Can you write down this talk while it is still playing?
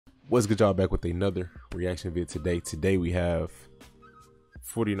What's good, y'all? Back with another reaction vid today. Today we have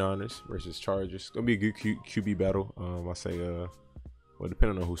 49ers versus Chargers. Gonna be a good QB battle. I say well,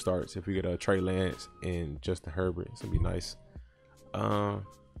 depending on who starts. If we get Trey Lance and Justin Herbert, it's gonna be nice. I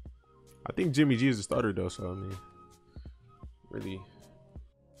think Jimmy G is the starter though, so I mean, really,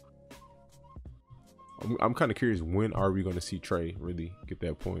 I'm kind of curious, when are we gonna see Trey really get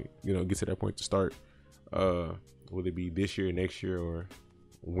that point? You know, get to that point to start. Will it be this year, next year, or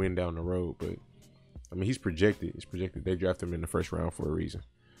win down the road? But I mean, he's projected. It's projected. They drafted him in the first round for a reason.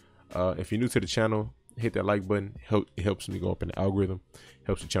 If you're new to the channel, hit that like button. It helps me go up in the algorithm.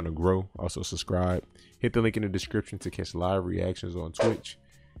 Helps the channel grow. Also subscribe. Hit the link in the description to catch live reactions on Twitch.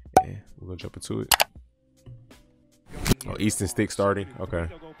 And we're gonna jump into it. Oh, Easton Stick starting. Okay.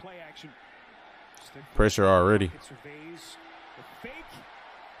 Pressure already.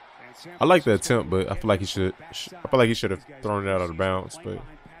 I like the attempt, but I feel like he should. I feel like he should have thrown it out of bounds. But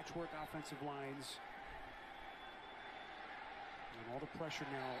all the pressure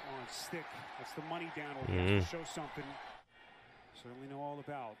now on Stick. That's the money down. Will show something. Certainly know all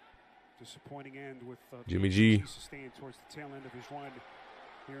about disappointing end with Jimmy G. Sustained towards the tail end of his run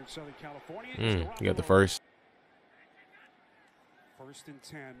here in Southern California. He got the first. 1st and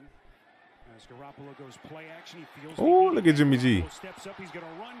 10. As Garoppolo goes play action, he feels. Oh, look at Jimmy G. Steps up, he's going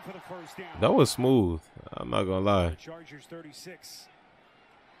to run for the first down. That was smooth. I'm not gonna lie. Chargers 36.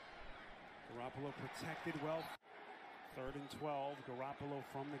 Garoppolo protected well. 3rd and 12. Garoppolo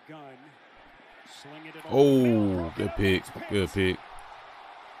from the gun. Sling it. Oh, good pick. Good pick.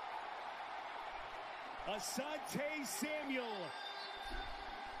 Asante Samuel.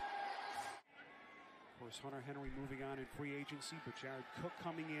 Of course, Hunter Henry moving on in free agency, but Jared Cook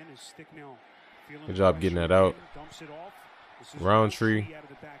coming in. Is Stick now feeling good job getting that out. Dumps it off. Roundtree. Out of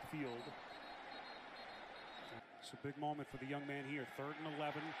the backfield. It's a big moment for the young man here. 3rd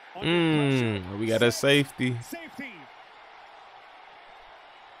and 11. We got a safety.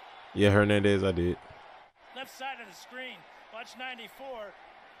 Yeah, Hernandez, I did. Left side of the screen. Watch 94.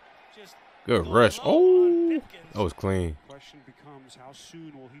 Just good rush. Oh, that was clean. Question becomes, how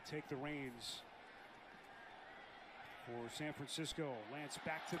soon will he take the reins for San Francisco? Lance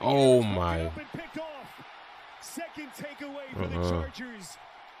back to the oh my. Picked off. Second takeaway for the Chargers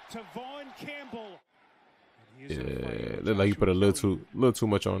to Vaughn Campbell. Yeah, looked like he put a little too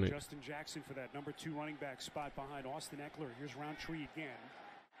much on it. Justin Jackson for that number 2 running back spot behind Austin Eckler. Here's Roundtree again.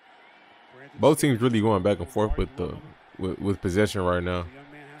 Both teams really going back and forth with the with possession right now.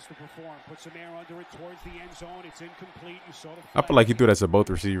 I feel like he threw that to both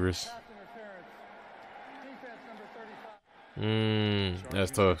receivers.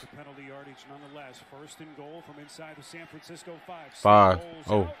 That's tough. 1st and goal from inside the San Francisco 5.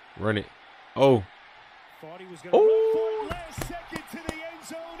 Oh, run it. Oh. Oh.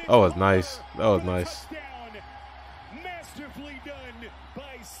 That was nice. That was nice. Masterfully done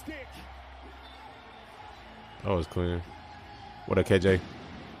by Stick. That was clean. What a KJ.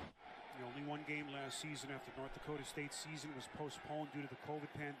 Only one game last season after North Dakota State's season was postponed due to the COVID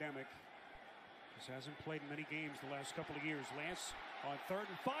pandemic. This hasn't played many games the last couple of years. Lance on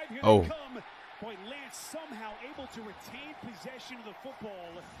 3rd and 5. Here they come. Boy, Lance somehow able to retain possession of the football.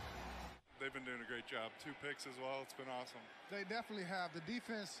 They've been doing a great job. 2 picks as well. It's been awesome. They definitely have. The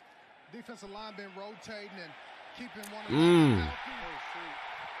defensive line been rotating and keeping one of them healthy.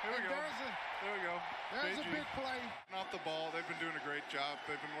 Here we go. There we go. There's a big play. Off the ball. They've been doing a great job.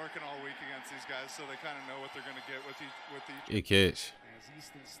 They've been working all week against these guys, so they kind of know what they're going to get with each. Good catch. As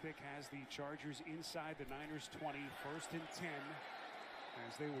Easton Stick has the Chargers inside the Niners 20, 1st and 10.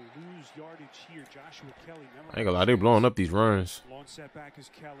 As they will lose yardage here, Joshua Kelly. I ain't gonna lie, they blowing up these runs. Long setback is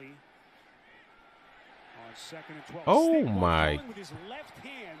Kelly. On 2nd and 12. Oh Stick my! with his left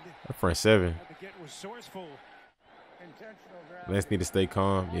hand. That front 7. Had to get resourceful. Lance need to stay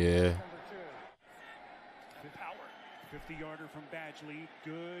calm. Yeah. 50-yarder from Badgley.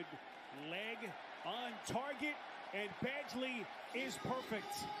 Good leg on target, and Badgley is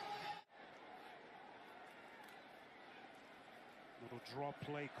perfect. Little draw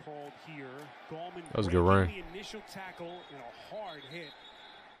play called here. Gallman that was a good run. The initial tackle and a hard hit.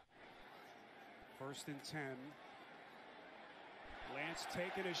 1st and 10. Lance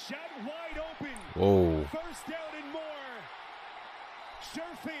taking a shot wide open. Whoa. 1st down and more.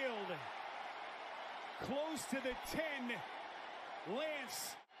 Sherfield close to the 10.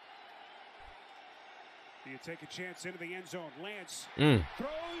 Lance. Do you take a chance into the end zone? Lance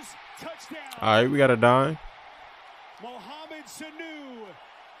throws, touchdown. All right, we got a dime. Mohamed Sanu.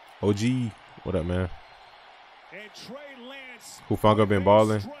 OG, what up, man? And Trey Lance. Hufanga been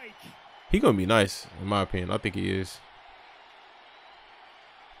balling. He gonna be nice, in my opinion. I think he is.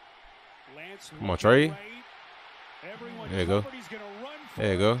 Come on, Trey. There you go.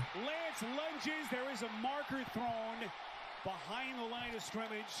 There you go. Lance lunges. There is a marker thrown behind the line of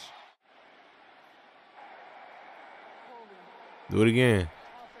scrimmage. Do it again.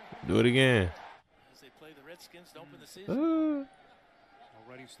 Do it again. As they play the Redskins to open the season.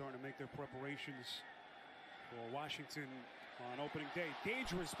 Already starting to make their preparations for Washington on opening day.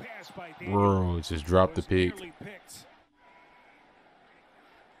 Dangerous pass by Daniel. Bro, just dropped the pick.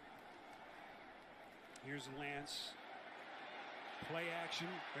 Here's Lance. Play action.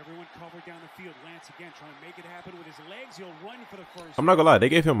 Everyone covered down the field. Lance again trying to make it happen with his legs. He'll run for the first. I'm not gonna lie. They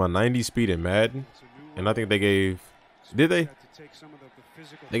gave him a 90 speed in Madden, and I think they gave. Did they?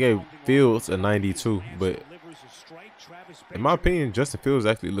 They gave Fields a 92, but in my opinion, Justin Fields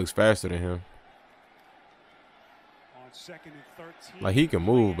actually looks faster than him. Like, he can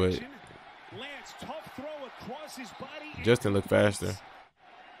move, but Justin looked faster.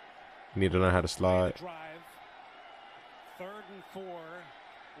 You need to learn how to slide. Third and 4.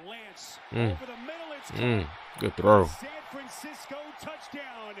 Lance over the middle. It's good throw. San Francisco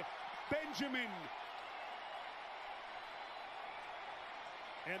touchdown. Benjamin.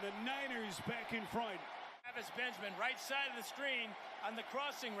 And the Niners back in front. Travis Benjamin, right side of the screen on the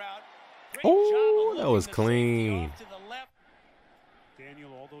crossing route. Oh, that was clean. To the left.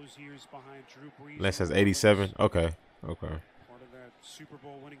 Daniel, all those years behind Drew Brees. Lance has 87. Okay. Okay. Part of that Super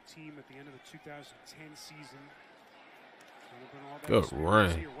Bowl winning team at the end of the 2010 season. Good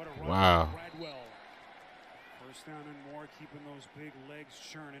run. Wow. First down and more, keeping those big legs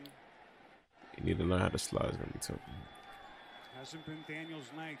churning. You need to learn how to slide. It's gonna be tough. Hasn't been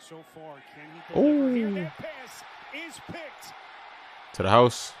Daniel's night so far. Can he deliver here? That pass is picked. To the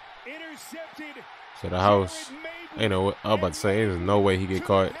house. Intercepted. To the house. Ain't no. I was about to say, there's no way he get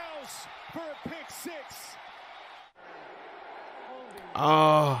caught. For a pick 6.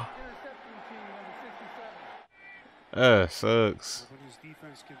 Oh. That sucks. His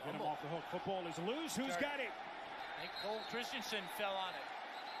defense can get him off the hook. Football is loose. Who's got it? I think Cole Christensen fell on it.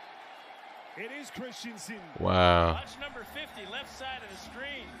 It is Christensen. Wow. Watch number 50, left side of the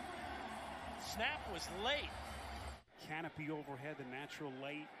screen. Snap was late. Canopy overhead, the natural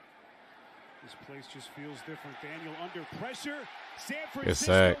light. This place just feels different. Daniel under pressure. San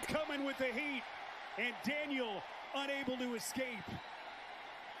Francisco coming with the heat. And Daniel unable to escape.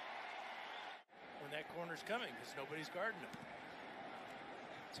 When that corner's coming, because nobody's guarding him.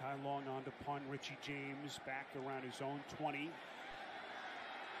 Ty Long on to punt. Richie James back around his own 20.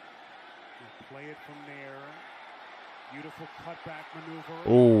 He'll play it from there. Beautiful cutback maneuver.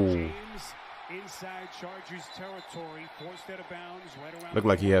 Oh. James inside Chargers territory. Forced out of bounds right around. Looked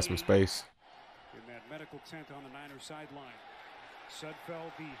like he had some space. In that medical tent on the Niners sideline.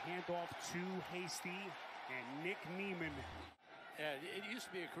 Sudfeld, the handoff to Hasty and Nick Neiman. Yeah, it used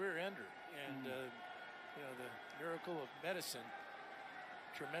to be a career ender. And, you know, the miracle of medicine.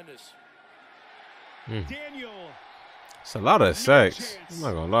 Tremendous. Daniel. It's a lot of sacks. I'm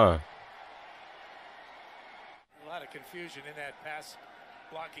not going to lie. A lot of confusion in that pass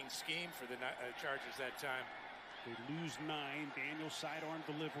blocking scheme for the Chargers that time. They lose 9. Daniel sidearm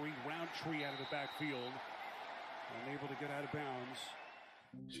delivery. Roundtree out of the backfield. Unable to get out of bounds.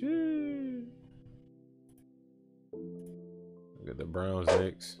 Look at the Browns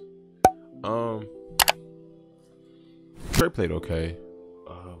next. Trey played okay.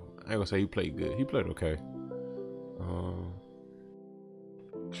 I ain't gonna say he played good. He played okay.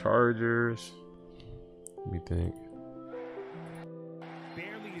 Chargers. Let me think.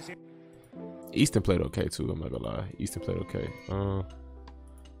 Easton played okay too. I'm not gonna lie. Easton played okay. A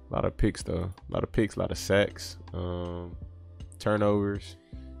lot of picks though. A lot of picks. A lot of sacks. Turnovers.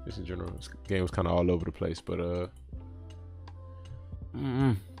 Just in general, this game was kind of all over the place. But you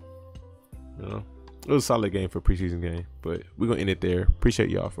know, it was a solid game for a preseason game. But we're gonna end it there. Appreciate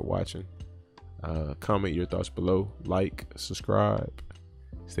y'all for watching. Comment your thoughts below. Like, subscribe.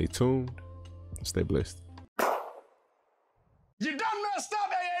 Stay tuned. Stay blessed. You done messed up,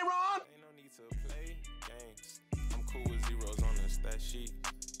 Aaron. Ain't no need to play games. I'm cool with zeros on the stat sheet.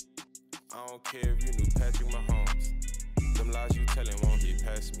 I don't care if you knew Patrick Mahomes. Them lies you telling won't get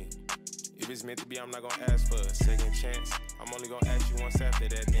past me. If it's meant to be, I'm not gonna ask for a second chance. I'm only gonna ask you once after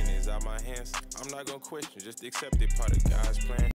that, then it's out my hands. I'm not gonna question, just accept it, part of God's plan.